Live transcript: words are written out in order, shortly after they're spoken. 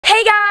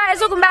guys,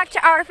 welcome back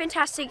to our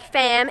fantastic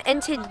fam,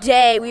 and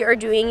today we are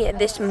doing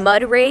this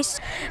mud race,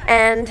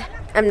 and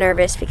I'm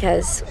nervous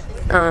because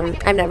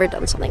I've never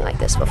done something like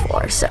this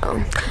before,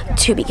 so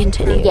to be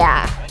continued.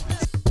 Yeah.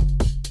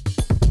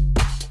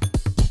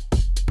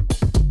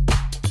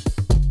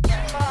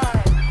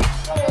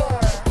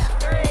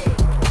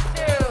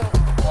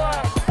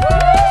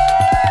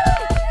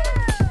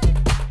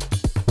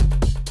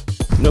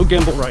 No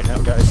gimbal right now,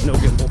 guys, no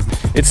gimbal.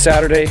 It's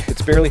Saturday,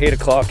 it's barely 8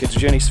 o'clock. It's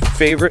Jenny's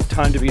favorite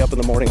time to be up in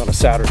the morning on a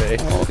Saturday.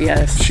 Oh,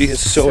 yes. She is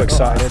so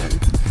excited.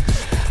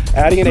 Awesome.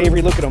 Addie and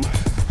Avery, look at them.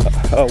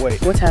 Oh, wait.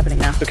 What's happening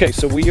now? Okay,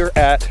 so we are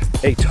at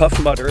a Tough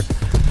Mudder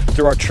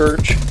through our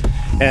church,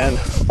 and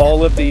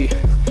all of the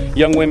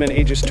young women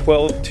ages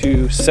 12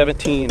 to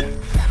 17.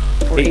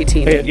 Or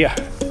 18. Yeah,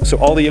 so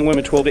all the young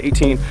women 12 to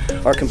 18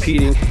 are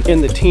competing in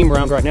the team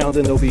round right now.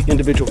 Then there'll be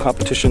individual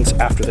competitions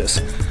after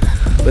this.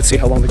 Let's see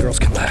how long the girls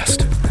can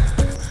last.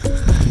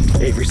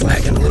 Avery's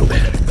lagging a little bit.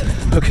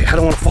 Okay, I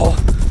don't want to fall,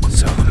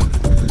 so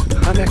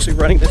I'm actually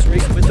running this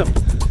race with them.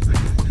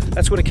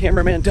 That's what a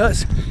cameraman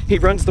does. He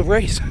runs the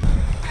race.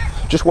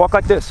 Just walk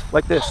like this,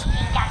 like this.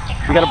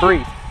 You gotta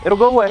breathe. It'll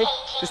go away.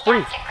 Just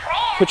breathe.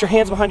 Put your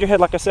hands behind your head,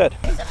 like I said.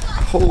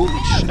 Holy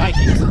shnikes.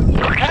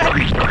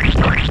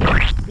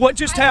 What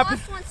just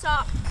happened? I lost one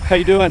sock. How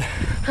you doing?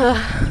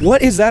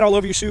 What is that all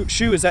over your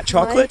shoe? Is that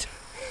chocolate?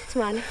 It's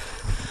mine.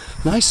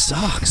 Nice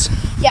socks.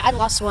 Yeah, I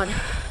lost one.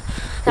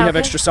 We have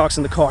extra socks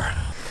in the car.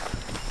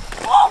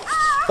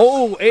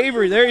 Oh,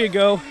 Avery, there you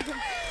go.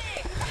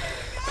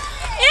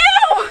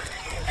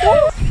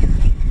 Ew!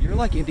 You're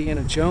like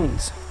Indiana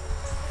Jones.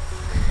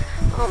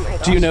 Oh my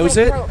gosh. Do you nose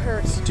it? My throat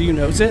hurts. Do you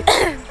nose it?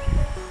 I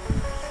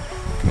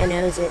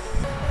nose it.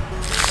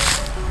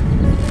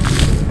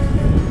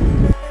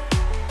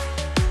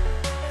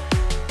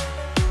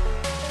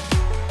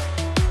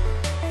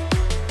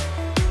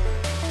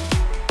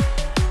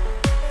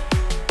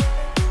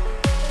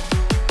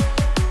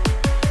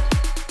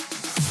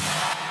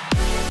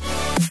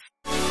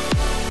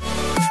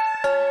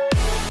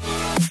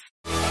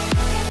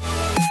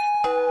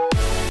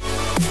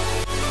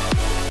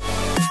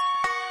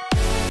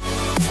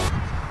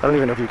 I don't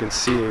even know if you can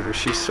see Avery.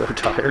 She's so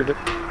tired.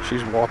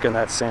 She's walking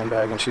that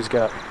sandbag, and she's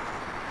got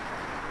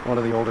one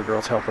of the older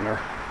girls helping her.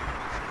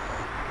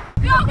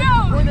 Go,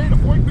 go!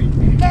 Point me.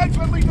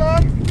 Excellently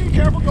done. Be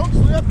careful, don't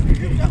slip.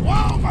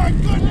 Oh my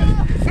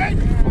goodness! Hey,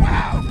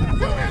 wow!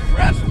 You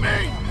impressed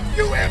me!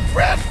 You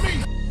impressed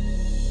me!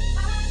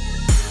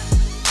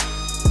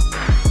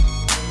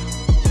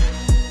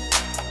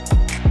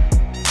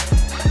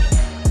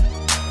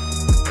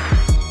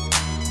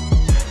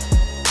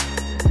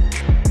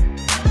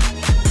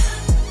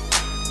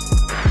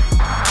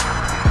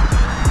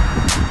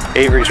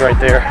 Avery's right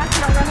there.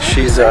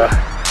 She's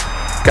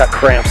got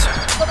cramps.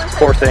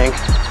 Poor thing.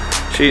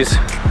 She's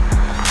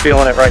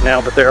feeling it right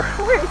now, but they're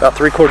about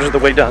 3/4 of the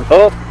way done.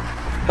 Oh,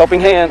 helping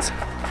hands.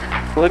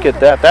 Look at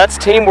that. That's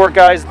teamwork,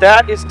 guys.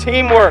 That is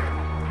teamwork.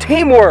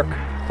 Teamwork.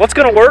 What's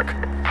gonna work?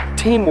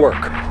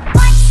 Teamwork.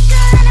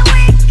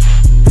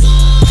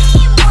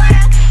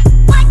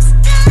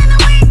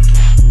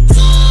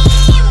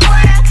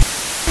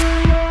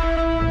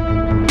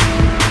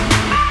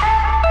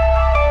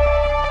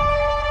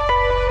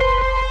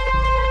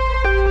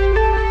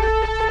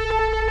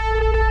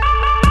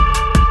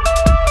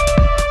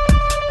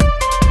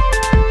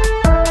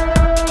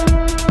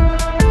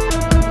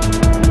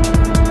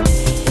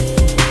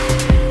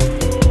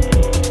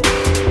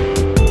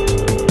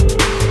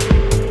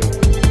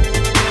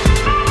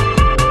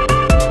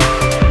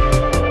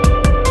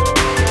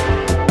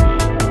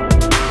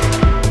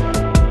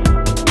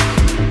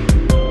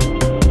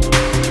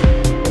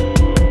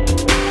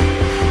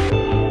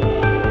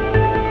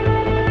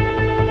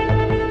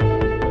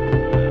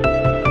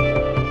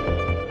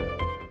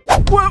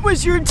 What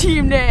was your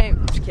team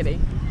name? Just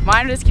kidding.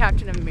 Mine was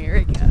Captain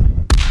America.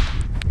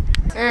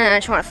 I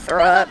just want to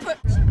throw up.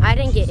 I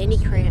didn't get any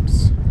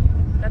cramps.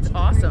 That's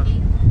awesome.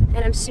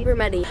 And I'm super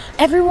muddy.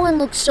 Everyone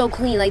looks so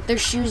clean, like their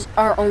shoes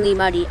are only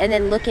muddy. And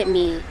then look at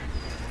me.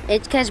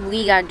 It's because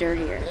we got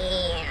dirtier.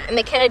 Yeah, and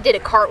McKenna did a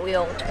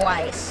cartwheel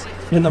twice.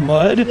 In the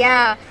mud?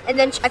 Yeah, and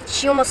then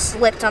she almost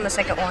slipped on the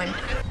second one.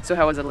 So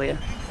how was it, Aaliyah?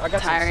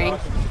 Tiring.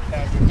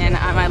 And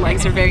my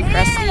legs are very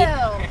crusty.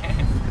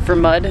 For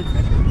mud.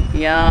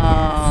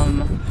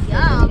 Yum.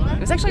 Yum. It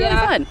was actually really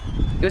fun.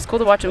 It was cool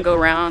to watch them go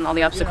around all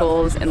the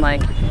obstacles and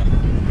like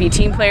be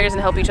team players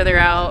and help each other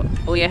out.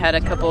 Aaliyah had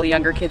a couple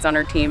younger kids on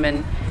her team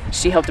and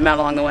she helped them out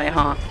along the way,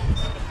 huh?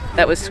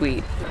 That was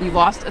sweet. You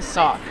lost a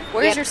sock.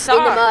 Where's your sock?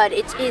 In the mud.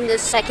 It's in the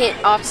second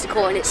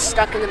obstacle and it's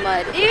stuck in the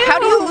mud. Ew. How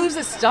do you lose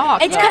a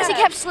sock? It's because it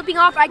kept slipping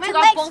off. I took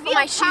off both of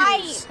my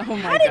shoes. Oh my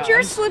How did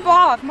yours slip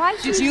off? My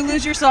Did you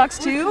lose your socks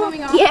too?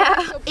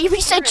 Yeah. Avery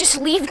said just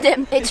leave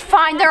them. It's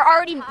fine. They're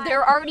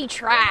already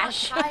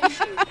trash.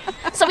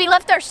 So we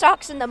left our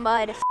socks in the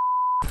mud.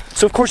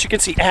 So of course you can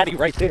see Addie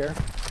right there,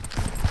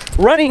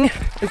 running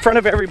in front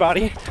of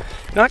everybody,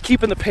 not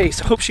keeping the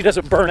pace. I hope she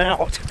doesn't burn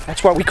out.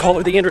 That's why we call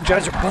her the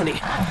Energizer Bunny.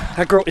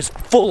 That girl is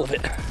full of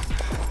it.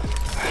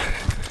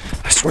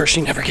 I swear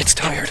she never gets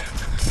tired.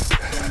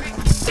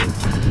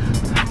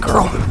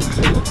 girl.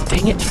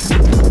 Dang it.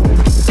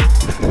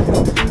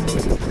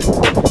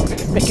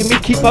 Making me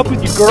keep up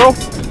with you, girl.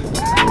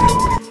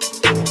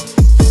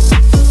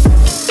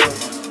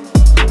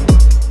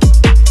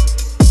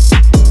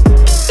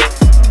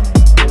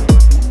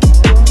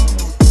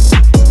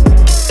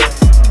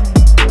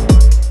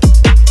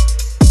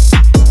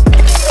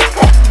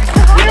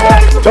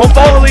 Don't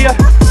fall, Aaliyah.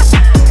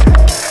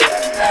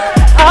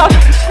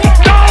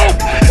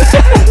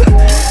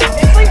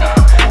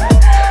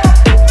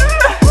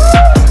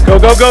 Go,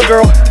 go, go,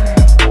 girl.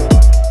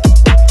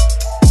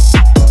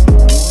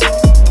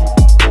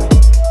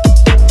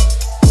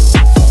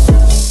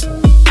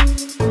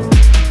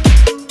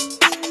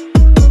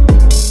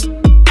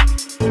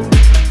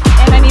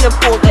 And I need a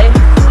pool day.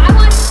 I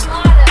want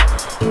Gelada.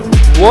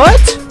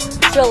 What?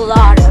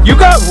 Gelada. You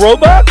got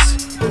Robux?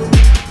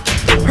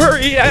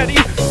 Hurry, Addie.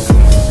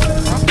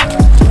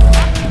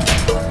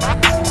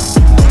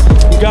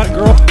 You got it,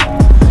 girl.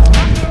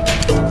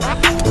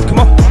 Come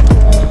on.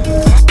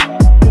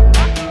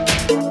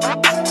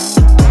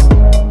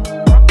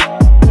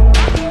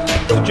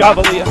 Good job,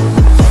 Aaliyah.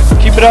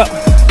 Keep it up.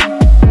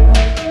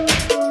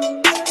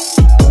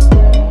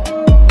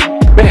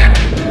 Man,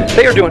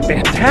 they are doing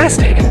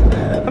fantastic.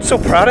 I'm so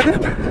proud of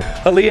them.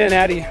 Aaliyah and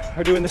Addie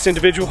are doing this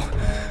individual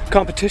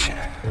competition.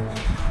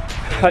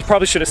 I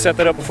probably should have set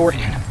that up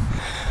beforehand.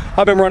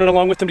 I've been running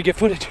along with them to get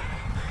footage.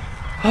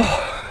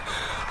 Oh,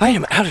 I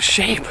am out of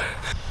shape.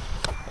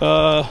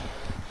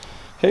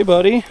 Hey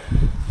buddy,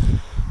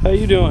 how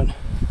you doing?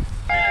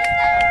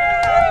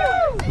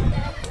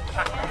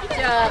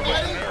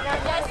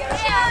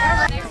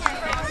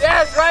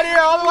 Yes, right here,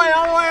 all the way,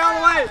 all the way, all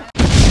the way.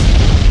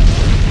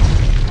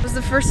 I was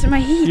the first in my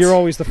heat. You're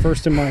always the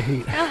first in my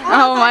heat.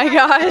 Oh my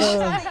gosh.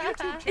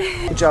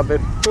 Good job,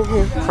 babe.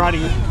 Proud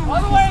of you.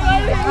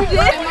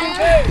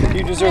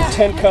 You deserve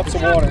 10 cups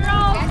of water.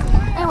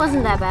 It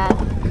wasn't that bad.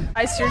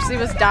 I seriously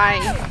was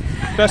dying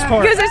Best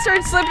part. because I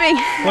started slipping,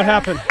 What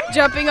happened?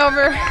 jumping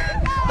over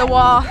the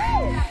wall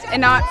and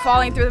not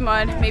falling through the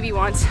mud maybe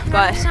once,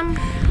 but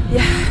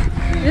yeah,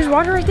 there's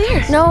water right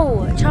there.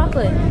 No,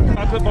 chocolate.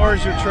 Chocolate bar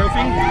is your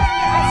trophy.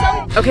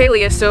 Okay,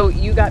 Leah, so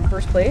you got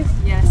first place?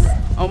 Yes.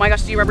 Oh my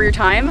gosh, do you remember your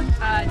time?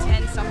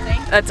 10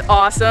 something. That's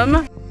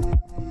awesome.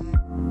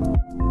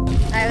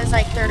 I was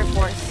like third or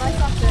fourth.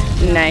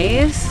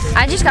 Nice.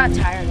 I just got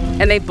tired.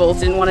 And they both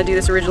didn't want to do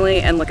this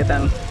originally, and look at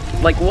them.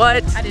 Like,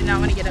 what? I did not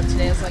want to get up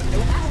today. I was like,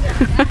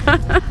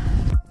 nope.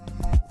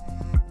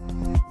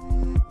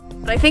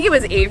 But I think it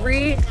was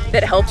Avery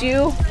that helped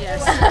you.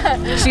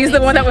 Yes. She's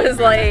the one that was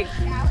like,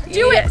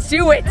 do it,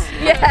 do it,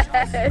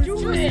 yes.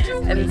 Do it.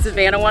 And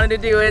Savannah wanted to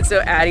do it, so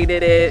Addie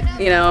did it,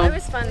 you know. It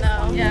was fun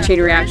though. Yeah.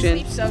 Chain reaction.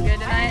 Sleep so good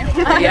tonight.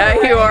 Yeah,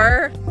 you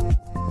are.